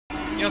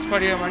Nie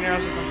odpaliłem ani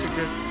razu tam tej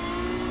gry.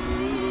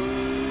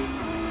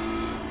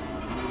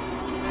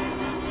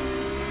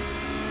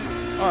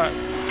 Alright,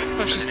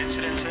 coś jest...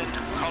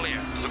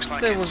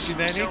 There was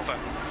Guinea.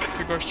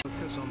 Czy gościu...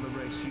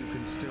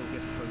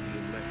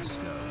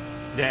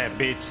 Yeah,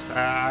 bitch,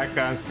 I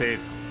can see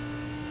it.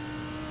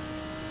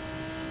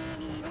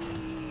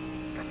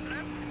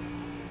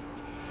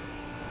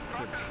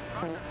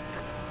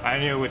 I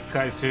knew it,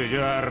 Kaisu.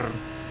 You are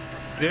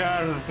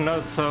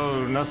not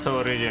so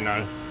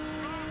original.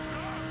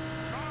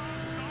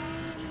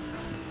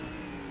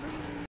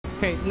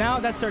 Okay, now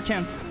that's our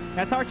chance.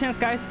 That's our chance,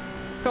 guys.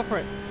 Let's go for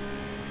it.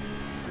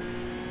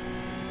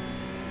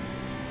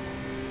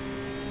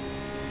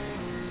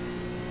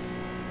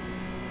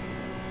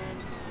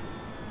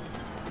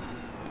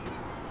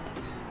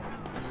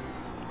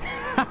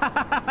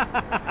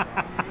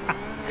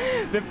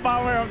 The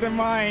power of the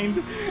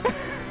mind.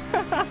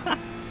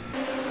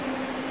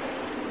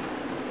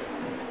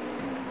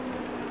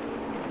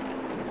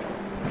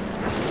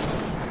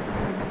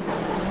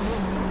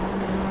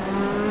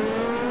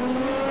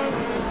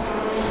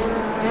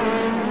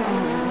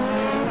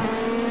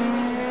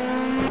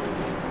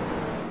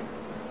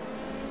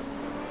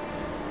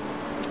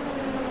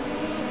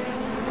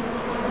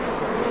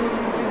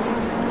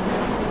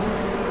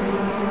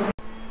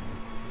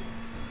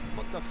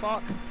 What the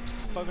fuck?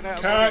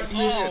 Can't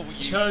use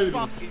it, you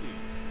fucking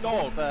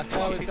dog! What the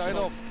hell is going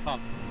on?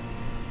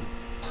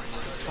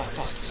 For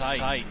fuck's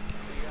sake!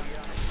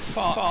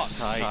 Fuck's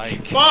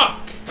sake!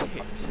 Fuck!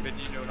 Fucking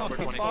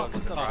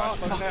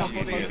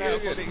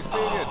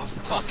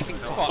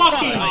fuck!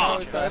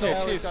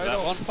 Cheers for that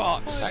one.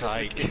 Fuck's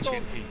sake!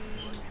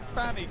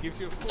 Fanny gives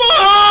you a Fuck!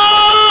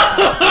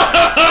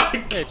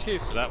 yeah,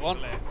 cheers for that one.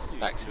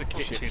 Back to the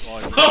kitchen.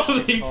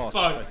 Holy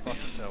fuck!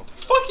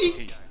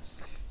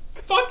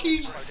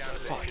 Fucking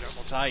Fuck's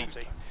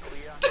sake!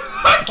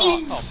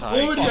 fucking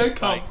audio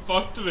can't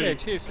fuck to me. Yeah,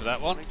 cheers for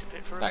that one.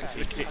 Back to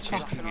the kitchen,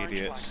 fucking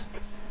idiots.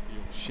 You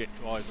shit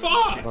driver,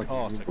 Fuck! shit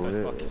car, so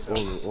go fuck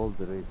yourself. All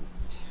the rating.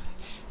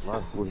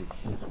 Last one is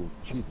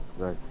cheap,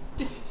 right?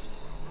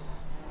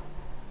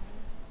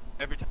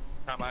 Every time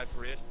I have a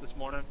race this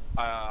morning,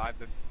 I've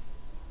been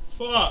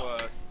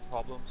Fuck!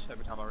 problems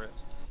every time I race.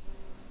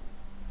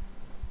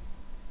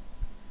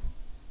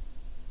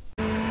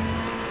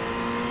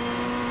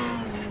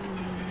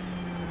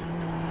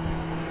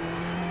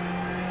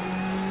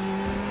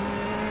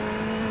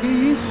 Que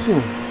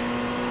isso?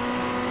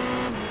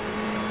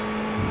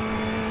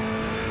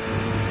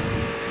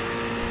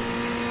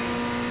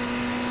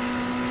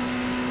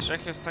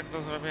 Trzech jest tak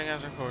do zrobienia,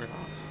 że chuj.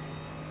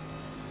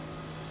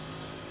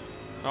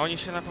 No oni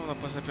się na pewno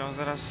posypią,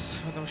 zaraz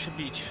będą się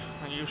bić.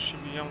 Oni już się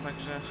biją,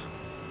 także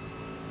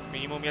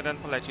minimum jeden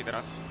poleci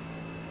teraz.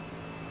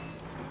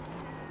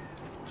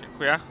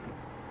 Dziękuję.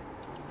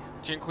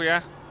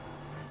 Dziękuję.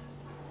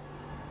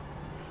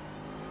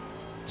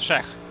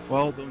 Trzech.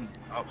 Well done,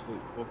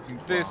 absolute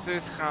fucking This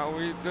is how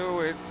we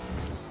do it.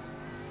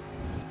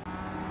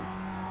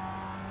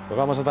 Pues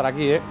vamos a estar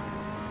aquí, ¿eh?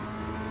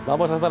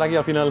 Vamos a estar aquí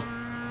al final.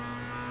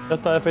 Ya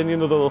está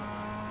defendiendo todo.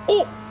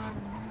 ¡Oh!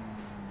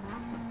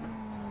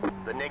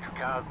 The next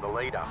car's the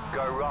leader.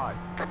 Go right.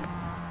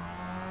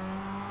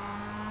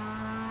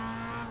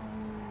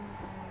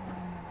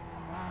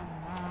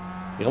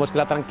 Digamos que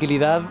la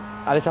tranquilidad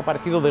ha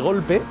desaparecido de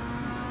golpe.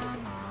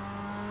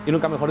 Y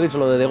nunca mejor dicho,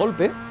 lo de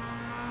golpe.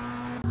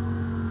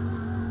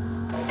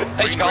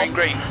 It's gone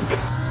green.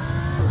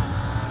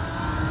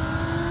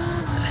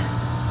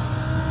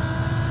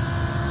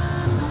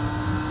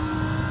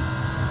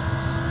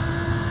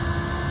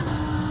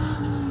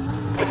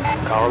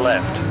 Car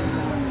left.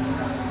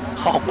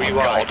 Oh my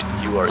Right.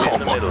 god. You are in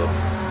the middle.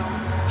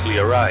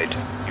 Clear right.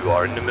 You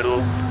are in the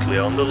middle.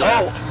 Clear on the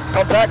left. Oh!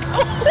 Contact!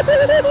 Car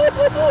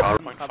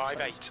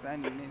 0.58.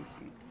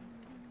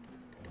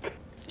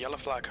 Yellow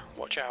flag,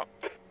 watch out.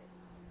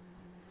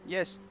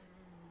 Yes.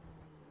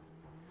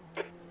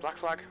 Black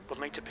flag, we'll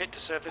need to pit to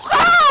surface.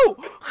 How?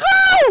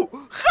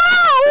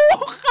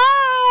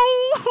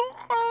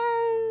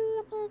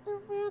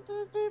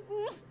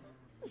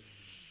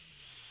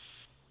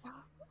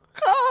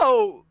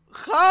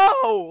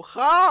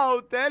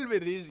 Tell me,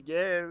 this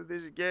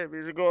game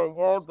is going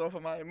out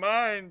of my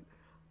mind.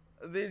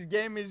 This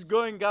game is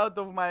going out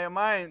of my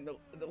mind.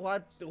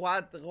 What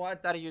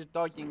are you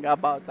talking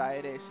about,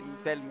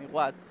 iRacing? Tell me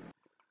what?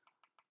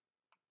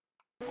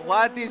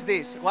 What is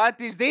this? What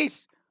is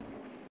this?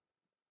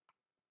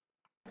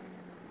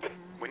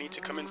 We need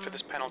to come in for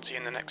this penalty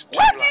in the next 2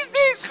 What laps. is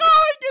this? How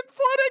I get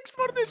 4x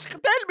for this?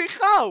 Tell me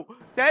how.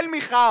 Tell me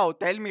how.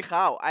 Tell me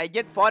how. I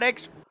get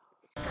 4x.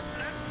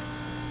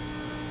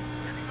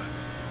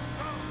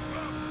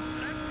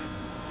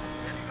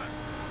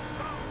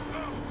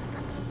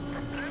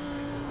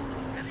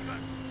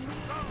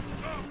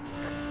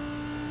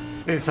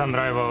 It's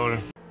undrivable.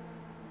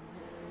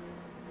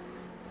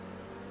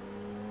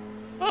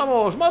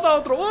 ¡Vamos! ¡Mata a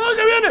otro! ¡Oh,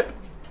 que viene!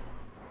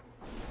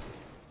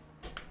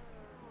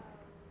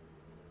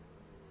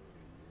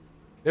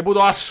 ¡Qué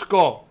puto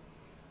asco!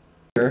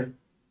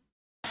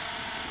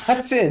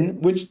 That's in,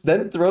 which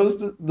then throws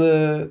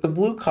the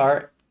blue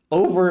car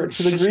over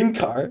to the green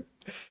car.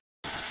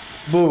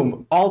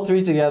 Boom, all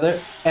three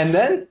together, and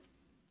then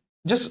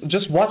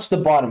just watch the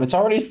bottom. It's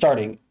already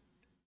starting.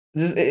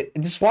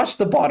 Just watch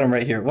the bottom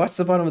right here. Watch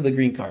the bottom of the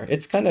green car.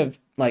 It's kind of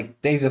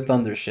like Days of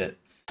Thunder shit.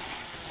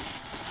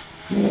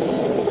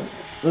 There's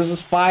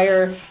this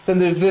fire, then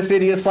there's this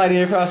idiot sliding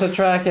across the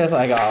track. It's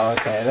like, oh,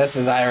 okay, this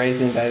is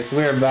iRacing, guys.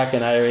 We're back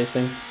in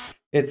iRacing.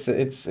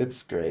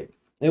 It's great.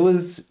 It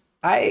was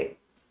I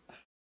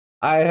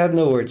had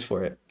no words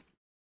for it.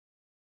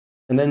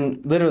 And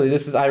then literally,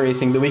 this is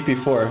iRacing the week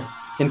before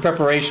in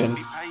preparation.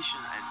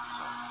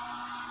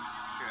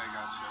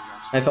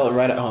 I felt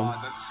right at home.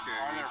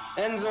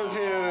 Enzo's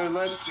here.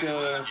 Let's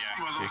go.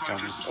 Here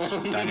comes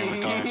Daniel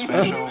with Dino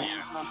Special.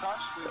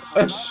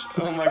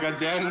 Oh my god,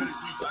 Dan.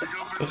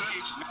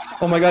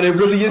 Oh my god, it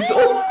really is.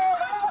 Oh.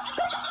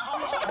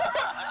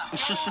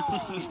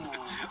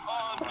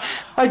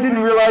 I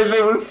didn't realize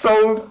it was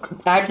so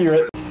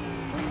accurate.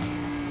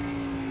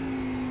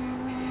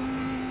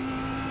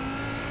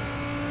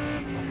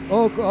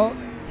 Oh.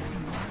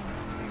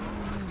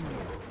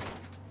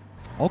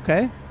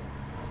 Okay.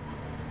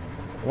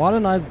 What a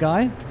nice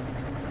guy.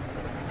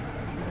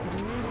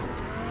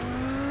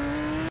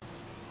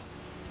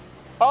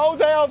 Oh,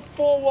 they are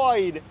 4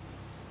 wide.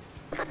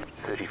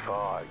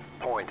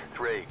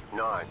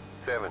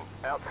 35.397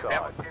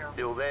 outside.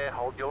 Still there,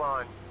 hold your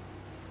line.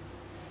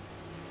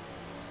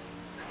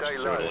 Stay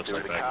low, there is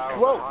a car on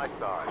the high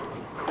side.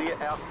 Clear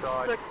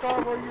outside. The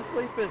car where you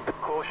sleeping?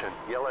 Caution,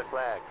 yellow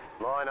flag.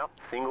 Line up,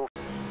 single.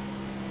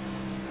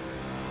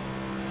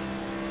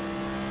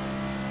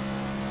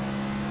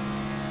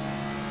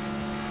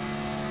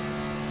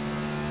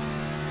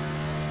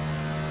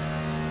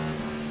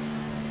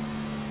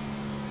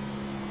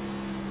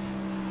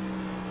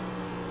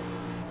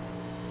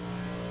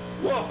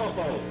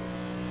 Whoa!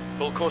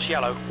 Full course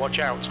yellow, watch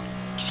out.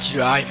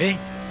 Excuse Ivy.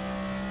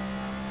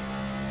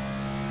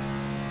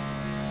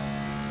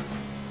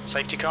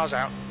 Safety car's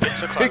out.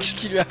 Pits are closed.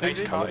 Excuse Pace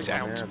car is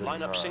out.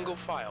 Line up single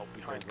file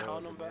behind car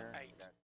number 8.